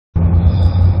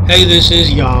Hey, this is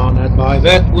Jan at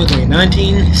Corvette with a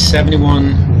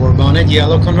 1971 Bonnet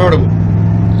Yellow convertible.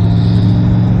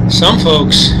 Some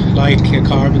folks like a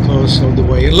car because of the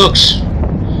way it looks,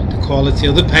 the quality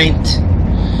of the paint,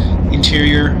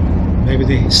 interior, maybe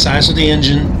the size of the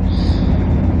engine.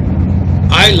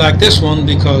 I like this one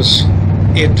because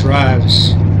it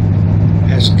drives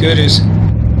as good as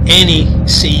any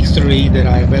C3 that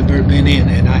I have ever been in,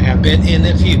 and I have been in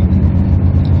a few.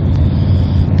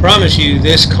 Promise you,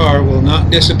 this car will not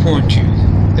disappoint you.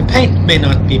 The paint may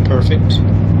not be perfect,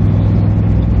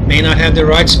 may not have the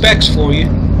right specs for you,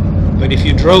 but if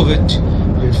you drove it,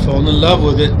 you'd fall in love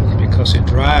with it because it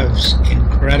drives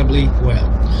incredibly well.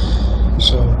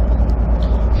 So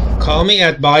call me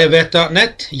at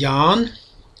buyavette.net, Jan,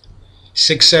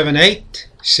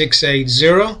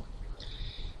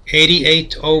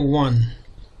 678-680-8801.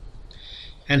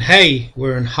 And hey,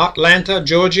 we're in Hotlanta,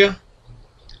 Georgia.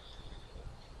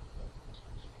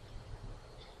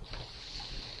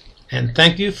 And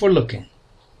thank you for looking.